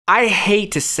I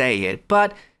hate to say it,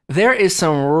 but there is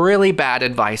some really bad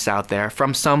advice out there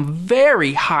from some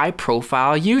very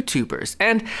high-profile YouTubers.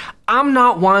 And I'm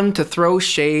not one to throw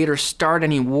shade or start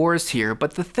any wars here,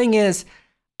 but the thing is,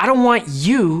 I don't want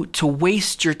you to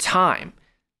waste your time.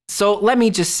 So let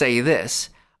me just say this.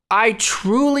 I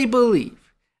truly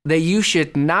believe that you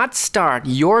should not start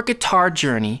your guitar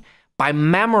journey by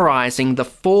memorizing the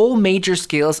full major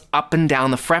scales up and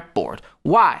down the fretboard.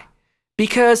 Why?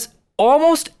 Because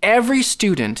almost every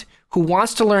student who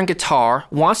wants to learn guitar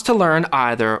wants to learn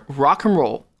either rock and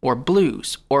roll or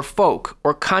blues or folk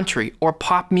or country or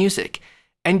pop music.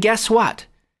 And guess what?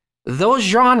 Those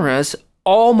genres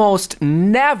almost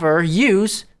never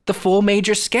use the full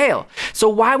major scale. So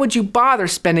why would you bother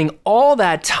spending all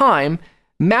that time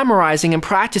memorizing and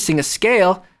practicing a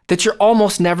scale that you're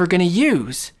almost never going to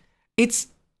use? It's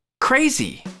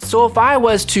crazy. So if I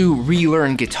was to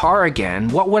relearn guitar again,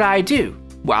 what would I do?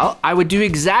 Well, I would do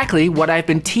exactly what I've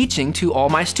been teaching to all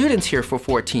my students here for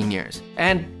 14 years.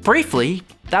 And briefly,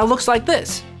 that looks like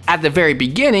this. At the very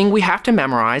beginning, we have to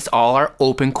memorize all our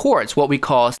open chords, what we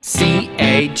call C,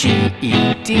 A, G,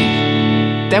 E, D.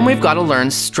 Then we've got to learn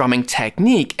strumming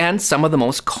technique and some of the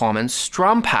most common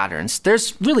strum patterns.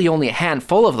 There's really only a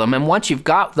handful of them, and once you've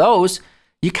got those,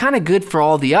 you're kind of good for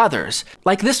all the others,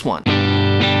 like this one.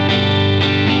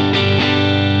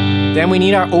 Then we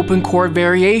need our open chord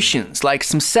variations, like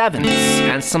some sevenths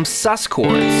and some sus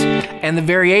chords, and the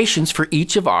variations for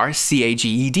each of our C, A, G,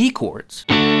 E, D chords.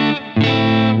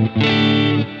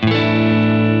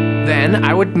 Then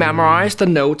I would memorize the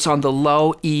notes on the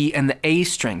low E and the A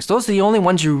strings. Those are the only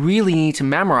ones you really need to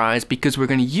memorize because we're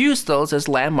going to use those as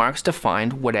landmarks to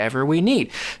find whatever we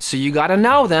need. So you got to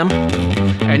know them,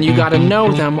 and you got to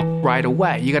know them right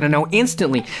away. You got to know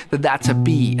instantly that that's a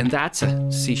B and that's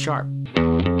a C sharp.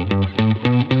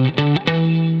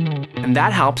 And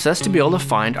that helps us to be able to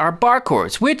find our bar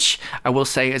chords, which I will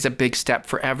say is a big step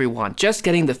for everyone. Just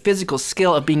getting the physical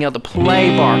skill of being able to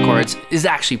play bar chords is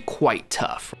actually quite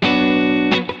tough.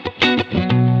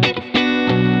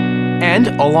 And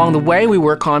along the way, we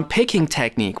work on picking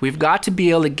technique. We've got to be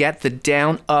able to get the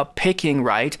down-up picking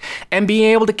right and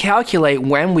being able to calculate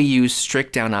when we use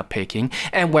strict down-up picking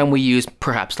and when we use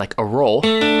perhaps like a roll,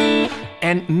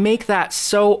 and make that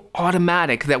so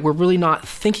automatic that we're really not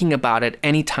thinking about it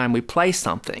anytime we play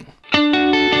something.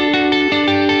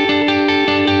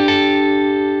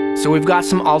 So we've got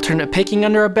some alternate picking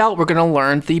under our belt. We're going to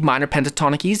learn the minor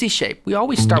pentatonic easy shape. We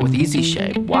always start with easy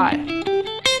shape. Why?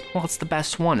 Well, it's the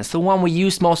best one. It's the one we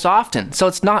use most often. So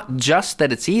it's not just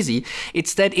that it's easy,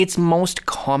 it's that it's most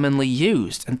commonly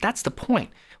used. And that's the point.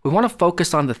 We want to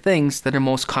focus on the things that are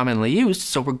most commonly used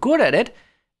so we're good at it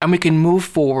and we can move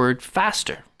forward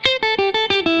faster.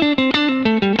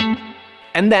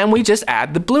 And then we just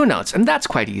add the blue notes, and that's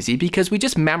quite easy because we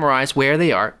just memorize where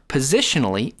they are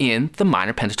positionally in the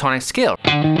minor pentatonic scale.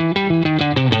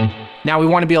 Now we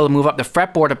want to be able to move up the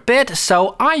fretboard a bit,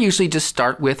 so I usually just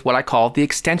start with what I call the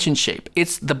extension shape.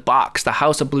 It's the box, the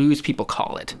house of blues people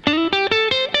call it.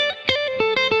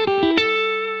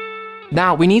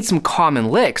 Now we need some common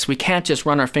licks. We can't just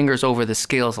run our fingers over the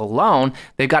scales alone.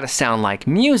 They've got to sound like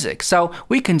music. So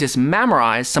we can just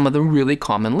memorize some of the really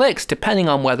common licks. Depending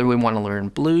on whether we want to learn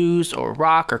blues or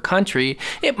rock or country,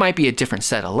 it might be a different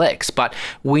set of licks, but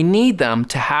we need them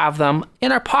to have them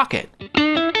in our pocket.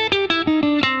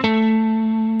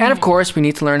 And of course, we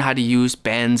need to learn how to use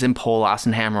bends and pull-offs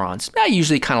and hammer-ons. I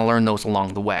usually kind of learn those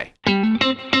along the way.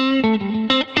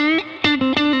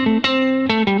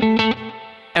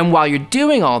 And while you're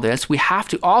doing all this, we have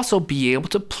to also be able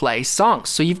to play songs.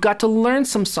 So you've got to learn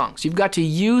some songs. You've got to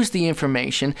use the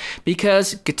information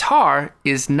because guitar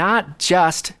is not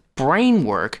just brain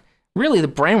work. Really, the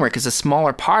brain work is a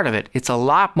smaller part of it. It's a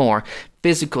lot more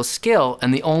physical skill,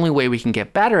 and the only way we can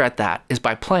get better at that is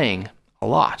by playing a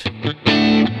lot.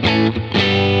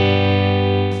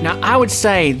 Now, I would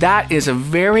say that is a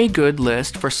very good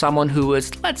list for someone who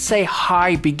is, let's say,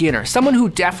 high beginner, someone who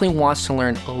definitely wants to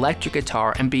learn electric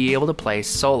guitar and be able to play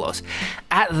solos.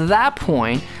 At that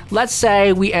point, let's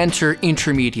say we enter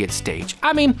intermediate stage.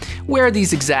 I mean, where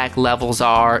these exact levels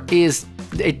are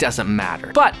it doesn't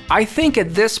matter. But I think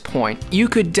at this point, you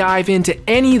could dive into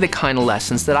any of the kind of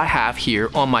lessons that I have here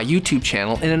on my YouTube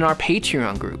channel and in our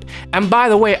Patreon group. And by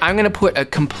the way, I'm gonna put a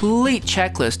complete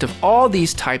checklist of all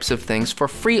these types of things for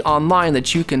free online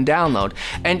that you can download.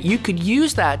 And you could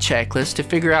use that checklist to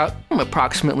figure out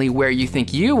approximately where you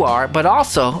think you are, but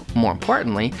also, more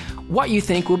importantly, what you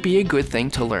think would be a good thing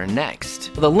to learn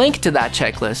next. The link to that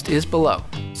checklist is below.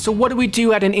 So what do we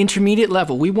do at an intermediate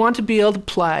level? We want to be able to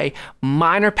play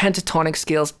minor pentatonic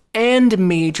scales and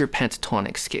major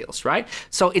pentatonic scales, right?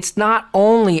 So it's not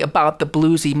only about the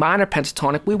bluesy minor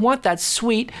pentatonic, we want that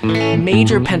sweet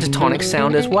major pentatonic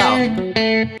sound as well.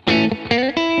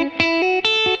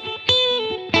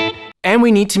 And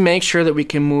we need to make sure that we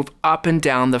can move up and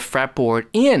down the fretboard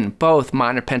in both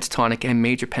minor pentatonic and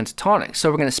major pentatonic.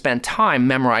 So we're going to spend time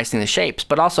memorizing the shapes,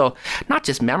 but also not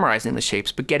just memorizing the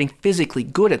shapes, but getting physically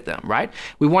good at them, right?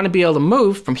 We want to be able to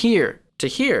move from here to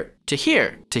here to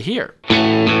here to here.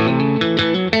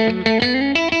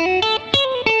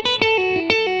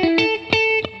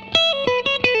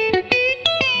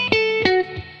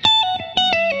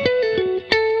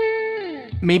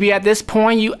 Maybe at this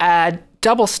point you add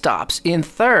double stops in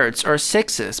thirds or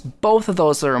sixes. Both of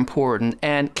those are important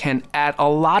and can add a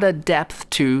lot of depth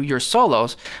to your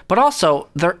solos, but also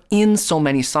they're in so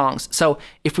many songs. So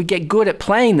if we get good at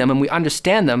playing them and we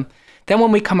understand them, then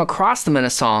when we come across them in a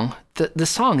song, the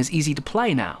song is easy to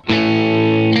play now.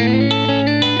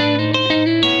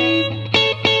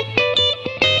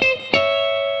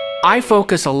 I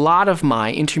focus a lot of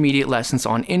my intermediate lessons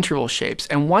on interval shapes,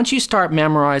 and once you start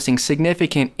memorizing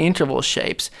significant interval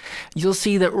shapes, you'll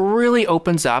see that really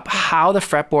opens up how the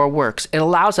fretboard works. It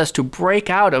allows us to break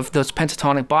out of those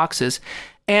pentatonic boxes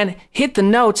and hit the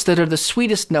notes that are the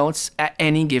sweetest notes at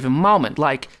any given moment,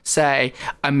 like, say,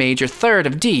 a major third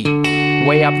of D,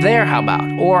 way up there, how about?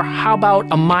 Or how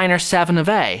about a minor 7 of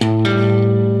A?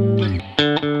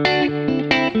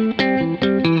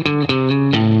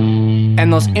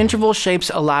 And those interval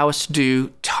shapes allow us to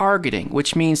do targeting,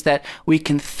 which means that we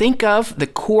can think of the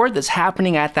chord that's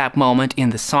happening at that moment in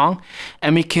the song,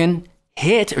 and we can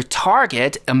hit or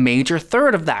target a major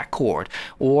third of that chord,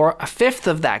 or a fifth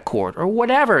of that chord, or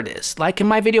whatever it is. Like in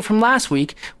my video from last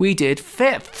week, we did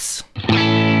fifths.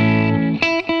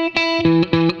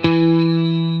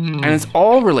 And it's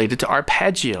all related to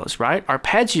arpeggios, right?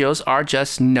 Arpeggios are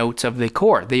just notes of the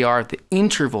chord. They are the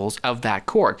intervals of that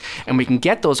chord. And we can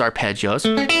get those arpeggios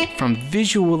from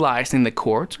visualizing the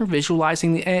chords or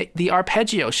visualizing the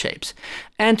arpeggio shapes.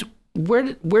 And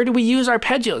where do we use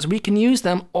arpeggios? We can use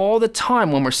them all the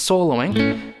time when we're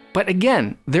soloing. But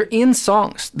again, they're in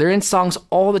songs. They're in songs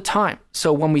all the time.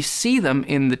 So when we see them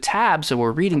in the tabs, or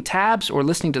we're reading tabs or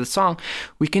listening to the song,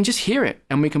 we can just hear it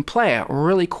and we can play it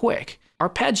really quick.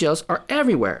 Arpeggios are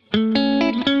everywhere.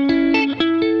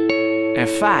 In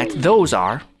fact, those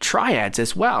are triads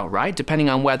as well, right? Depending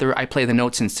on whether I play the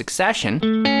notes in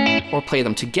succession or play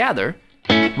them together,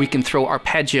 we can throw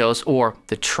arpeggios or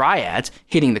the triads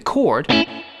hitting the chord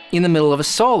in the middle of a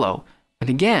solo. And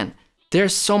again,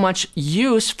 there's so much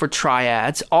use for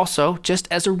triads also just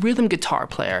as a rhythm guitar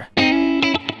player.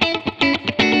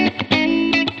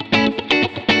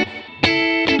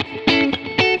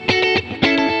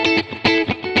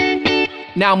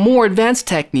 Now, more advanced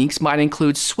techniques might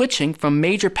include switching from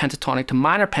major pentatonic to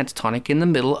minor pentatonic in the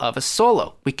middle of a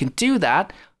solo. We can do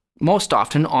that most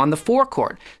often on the 4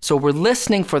 chord. So we're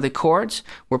listening for the chords,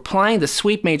 we're playing the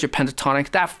sweet major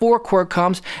pentatonic, that 4 chord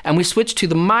comes, and we switch to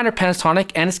the minor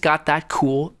pentatonic, and it's got that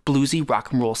cool bluesy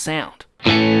rock and roll sound.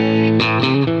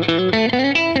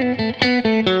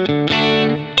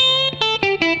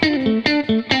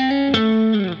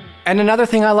 And another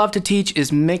thing I love to teach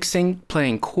is mixing,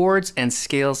 playing chords and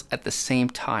scales at the same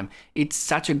time. It's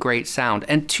such a great sound,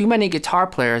 and too many guitar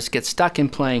players get stuck in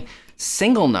playing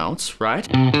single notes, right?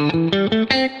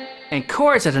 And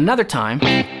chords at another time,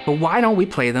 but why don't we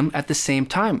play them at the same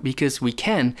time? Because we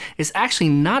can. It's actually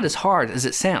not as hard as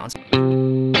it sounds.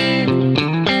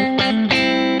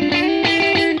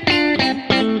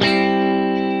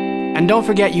 And don't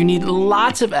forget, you need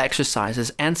lots of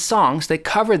exercises and songs that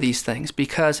cover these things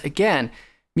because, again,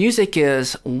 music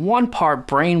is one part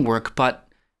brain work, but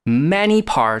many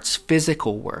parts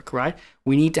physical work, right?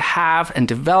 We need to have and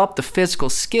develop the physical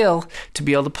skill to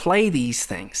be able to play these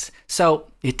things. So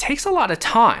it takes a lot of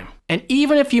time. And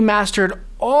even if you mastered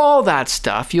all that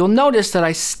stuff, you'll notice that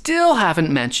I still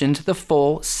haven't mentioned the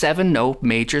full 7-note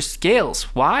major scales.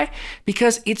 Why?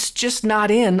 Because it's just not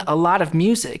in a lot of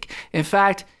music. In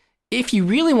fact, if you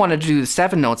really wanted to do the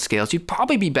 7-note scales, you'd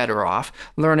probably be better off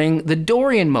learning the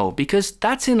Dorian mode because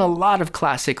that's in a lot of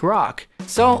classic rock.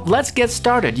 So let's get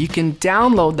started. You can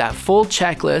download that full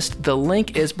checklist. The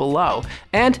link is below.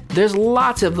 And there's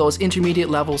lots of those intermediate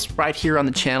levels right here on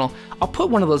the channel. I'll put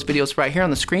one of those videos right here on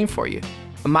the screen for you.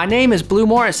 My name is Blue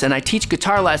Morris and I teach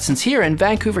guitar lessons here in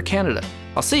Vancouver, Canada.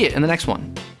 I'll see you in the next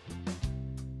one.